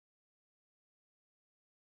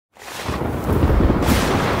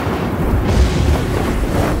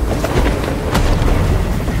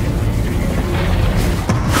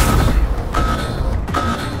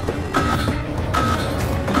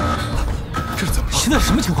现在是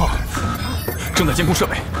什么情况？正在监控设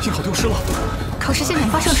备，信号丢失了。考试现场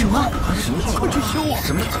发生什么？快去修啊！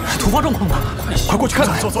什么？是突发状况吗？快过去看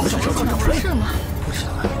看！走走，出事了吗？不知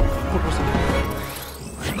道。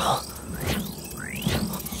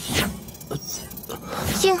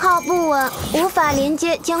信号不稳，无法连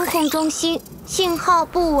接监控中心。信号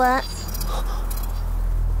不稳。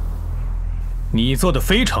你做得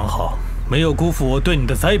非常好，没有辜负我对你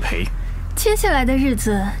的栽培。接下来的日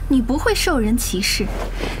子，你不会受人歧视，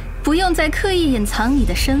不用再刻意隐藏你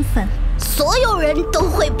的身份。所有人都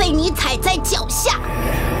会被你踩在脚下。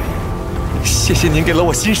谢谢您给了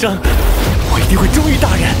我新生，我一定会忠于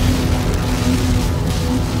大人。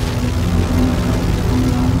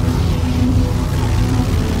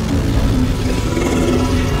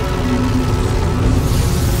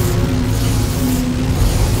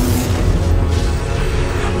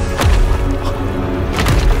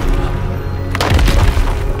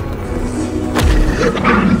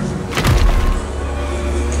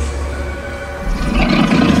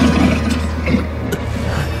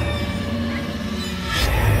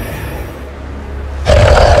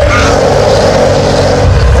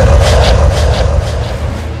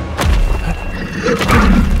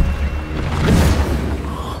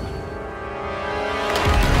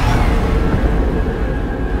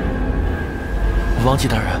王级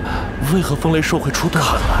大人，为何风雷兽会出动？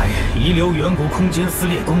看来遗留远古空间撕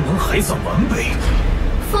裂功能还算完备。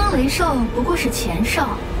风雷兽不过是前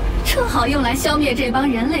哨，正好用来消灭这帮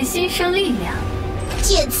人类新生力量，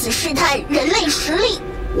借此试探人类实力，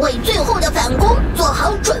为最后的反攻做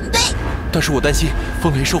好准备。但是我担心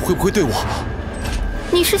风雷兽会不会对我……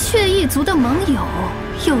你是血翼族的盟友，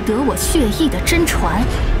又得我血翼的真传。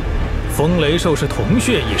风雷兽是同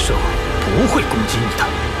血异兽，不会攻击你的。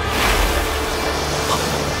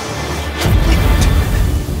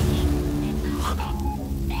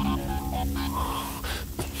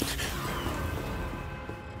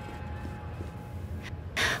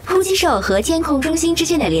扑击兽和监控中心之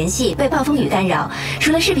间的联系被暴风雨干扰，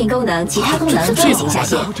除了视频功能，其他功能都已经下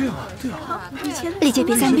线。历届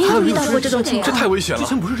比赛没有遇到过这种情况，这太危险了。之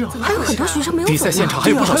前不是这样，还有很多学生没有走。比赛现场还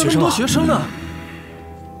有不少学生啊！学生呢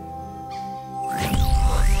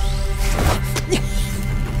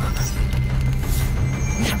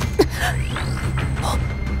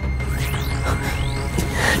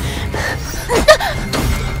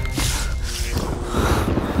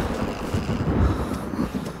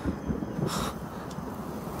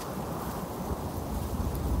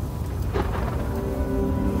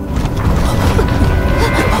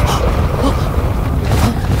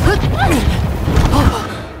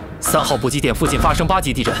？3号补给点附近发生8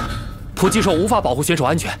级地震，扑击兽无法保护选手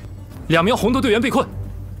安全，2名红队队员被困。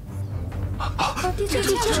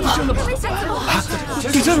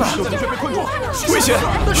地震了！危险！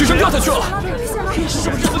学生掉下去了！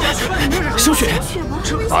修雪，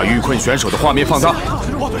把遇困选手的画面放大。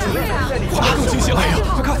更清晰了！哎呀，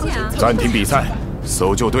快看！暂停比赛，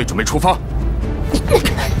搜救队准备出发。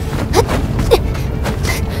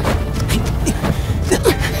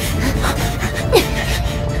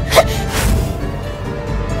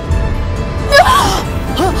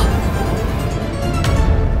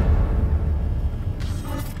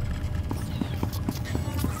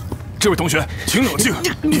这位同学，请冷静。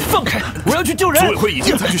你放开！我要去救人。组委会已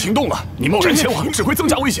经采取行动了，你贸然前往只会增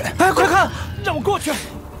加危险。哎，快看，让我过去！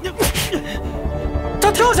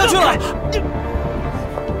他跳下去了！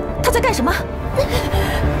他在干什么？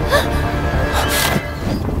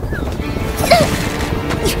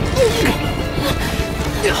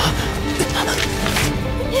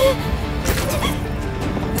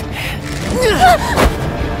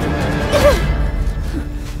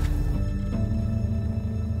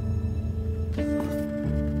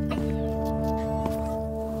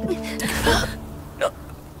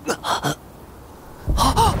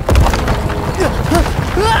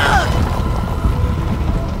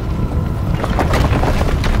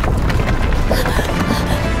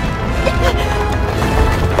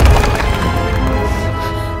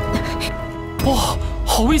哇，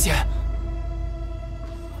好危险！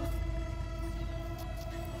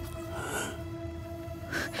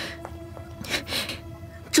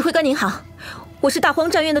指挥官您好，我是大荒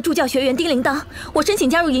战院的助教学员丁铃铛，我申请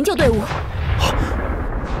加入营救队伍。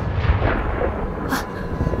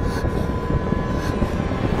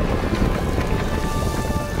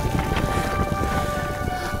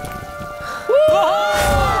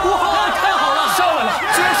太好了，上来了，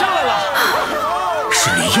居然上来了！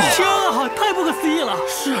是李佑！天啊，太不可思议了！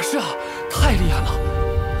是啊，是啊，太厉害了！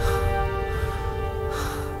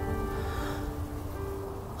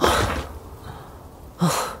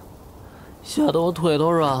吓得我腿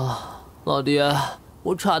都软了。老爹，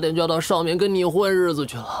我差点就要到上面跟你混日子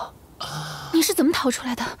去了。你是怎么逃出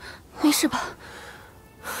来的？没事吧？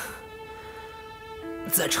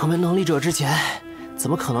在成为能力者之前，怎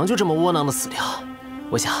么可能就这么窝囊的死掉？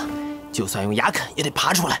我想，就算用牙啃也得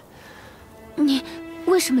爬出来。你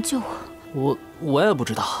为什么救我？我也不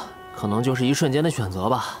知道，可能就是一瞬间的选择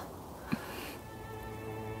吧。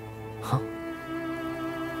哼。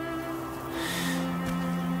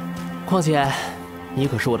况且，你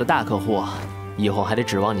可是我的大客户，以后还得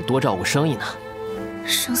指望你多照顾生意呢。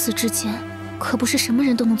生死之间，可不是什么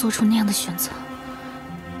人都能做出那样的选择。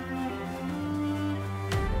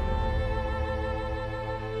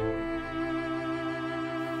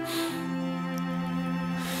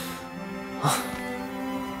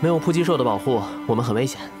没有扑击兽的保护，我们很危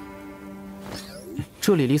险。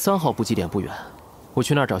这里离3号补给点不远，我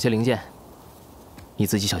去那儿找些零件，你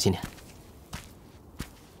自己小心点。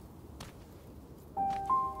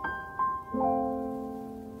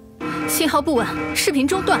信号不稳，视频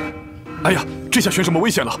中断。哎呀，这下选什么危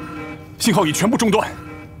险了？信号已全部中断。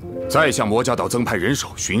再向魔蛟岛增派人手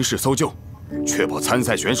巡视搜救，确保参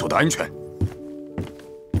赛选手的安全。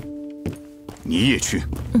你也去。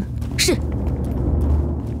是。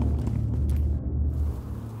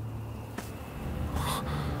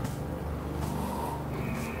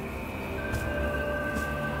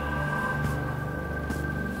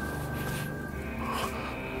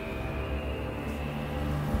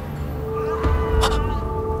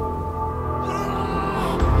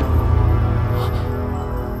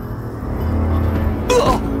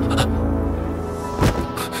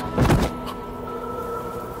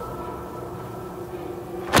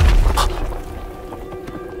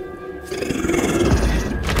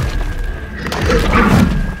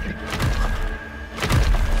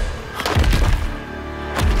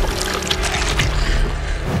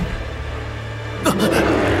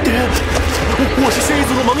我是轩轶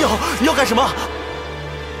族的盟友，你要干什么？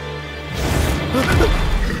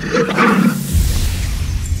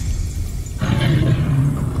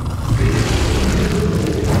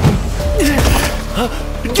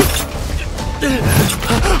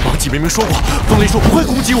王继明明说过，风雷兽不会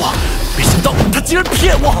攻击我，没想到他竟然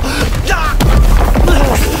骗我！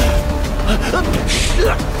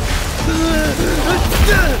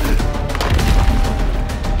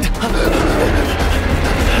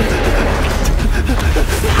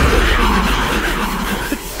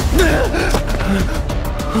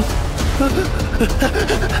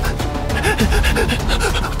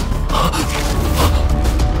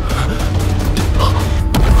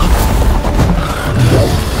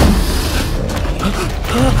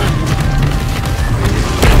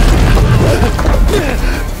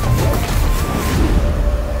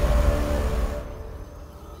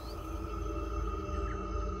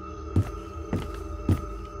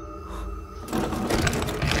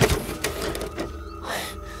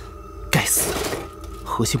该死，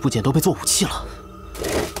核心部件都被做武器了。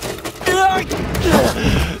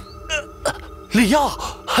李耀，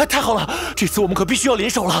太好了，这次我们可必须要联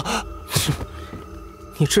手了。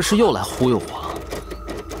你这是又来忽悠我了？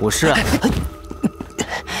我是……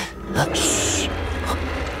嘘，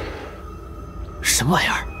什么玩意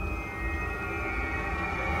儿？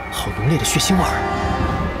好浓烈的血腥味儿！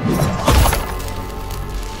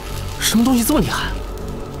什么东西这么厉害？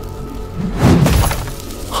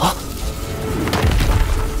啊！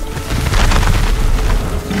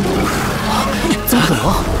怎么可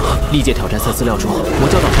能？历届挑战赛资料中，魔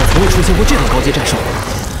蛟岛上从未出现过这种高阶战兽。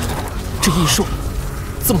这异兽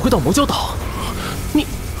怎么会到魔蛟岛？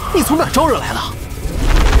你从哪招惹来了？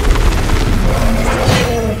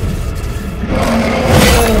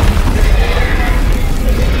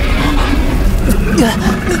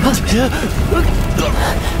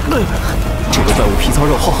这个怪物皮糙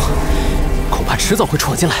肉厚，恐怕迟早会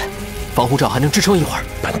闯进来。防护罩还能支撑一会儿，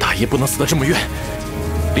本大爷不能死得这么冤。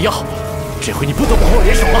李耀，这回你不得不和我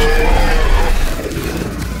联手了。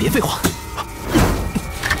别废话。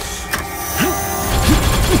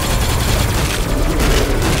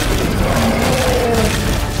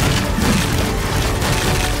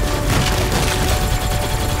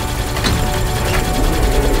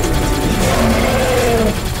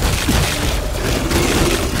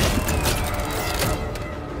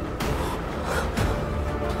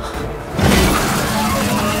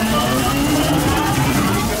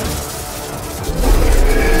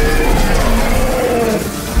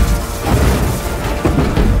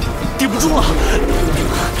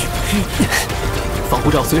防护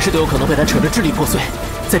罩随时都有可能被他扯得支离破碎，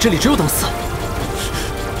在这里只有等死。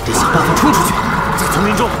得想办法冲出去。在丛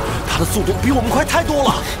林中，他的速度比我们快太多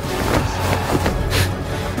了。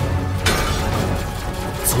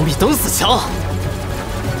走。总比等死强。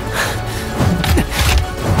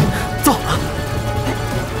走。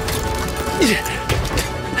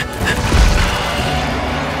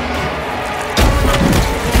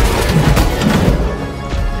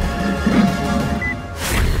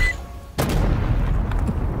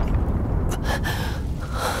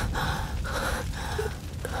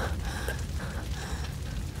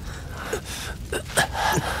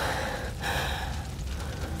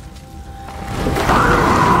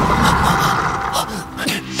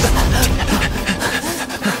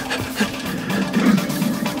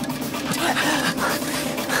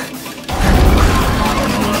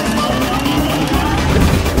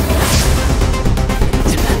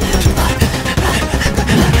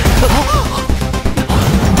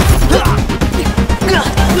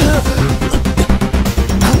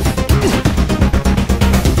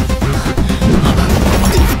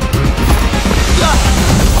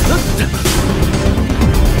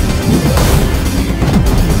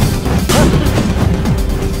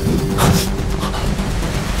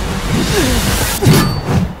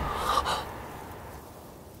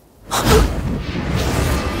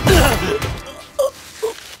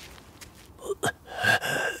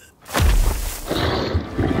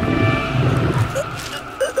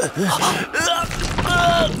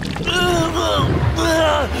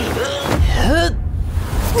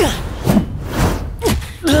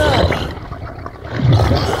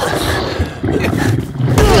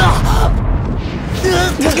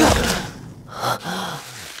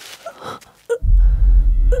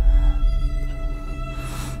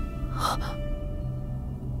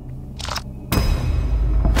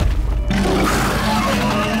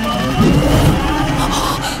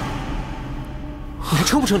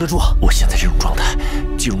撑不撑得住？我现在这种状态，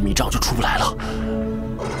进入迷障就出不来了。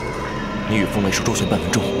你与风雷兽周旋半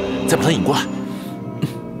分钟，再把他引过来。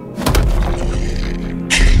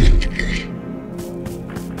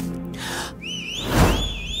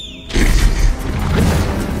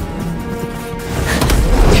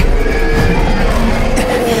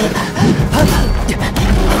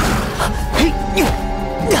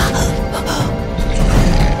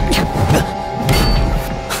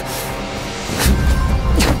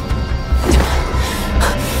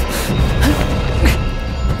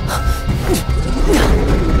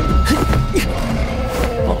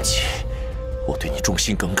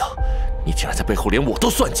你竟然在背后连我都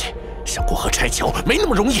算计，想过河拆桥没那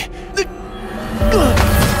么容易。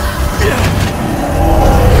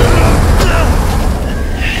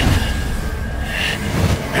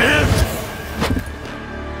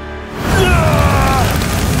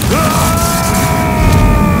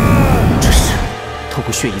这是透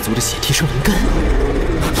过血蚁族的血提升灵根。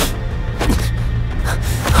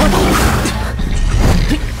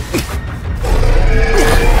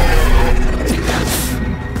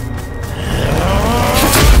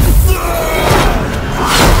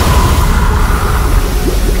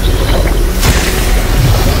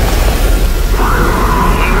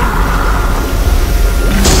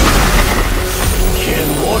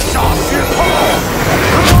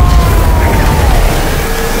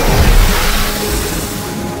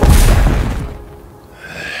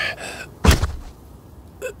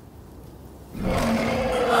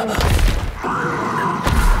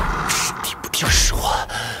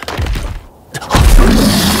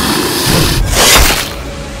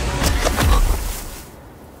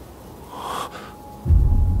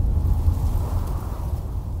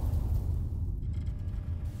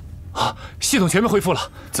系统全面恢复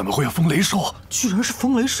了。怎么会有风雷兽？居然是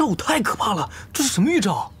风雷兽，太可怕了！这是什么预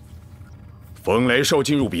兆？风雷兽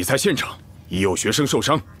进入比赛现场，已有学生受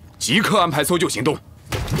伤，即刻安排搜救行动。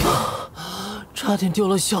差点丢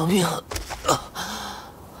了小命。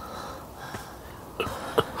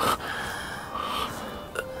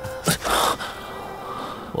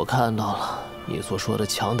我看到了你所说的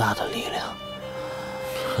强大的力量。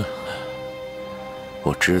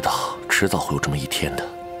我知道，迟早会有这么一天的。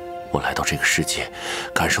我来到这个世界，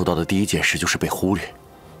感受到的第一件事就是被忽略，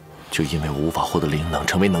就因为我无法获得灵能，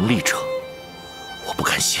成为能力者。我不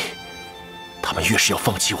甘心，他们越是要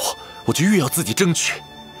放弃我，我就越要自己争取。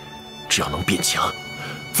只要能变强，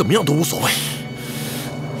怎么样都无所谓。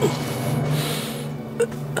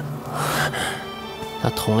拿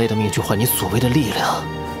同类的命去换你所谓的力量，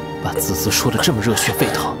把自私说的这么热血沸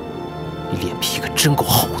腾，你脸皮可真够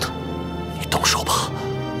厚的。你动手吧。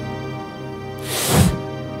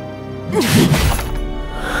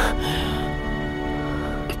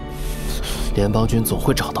联邦军总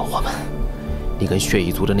会找到我们，你跟血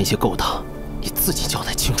蚁族的那些勾当，你自己交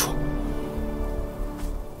代清楚。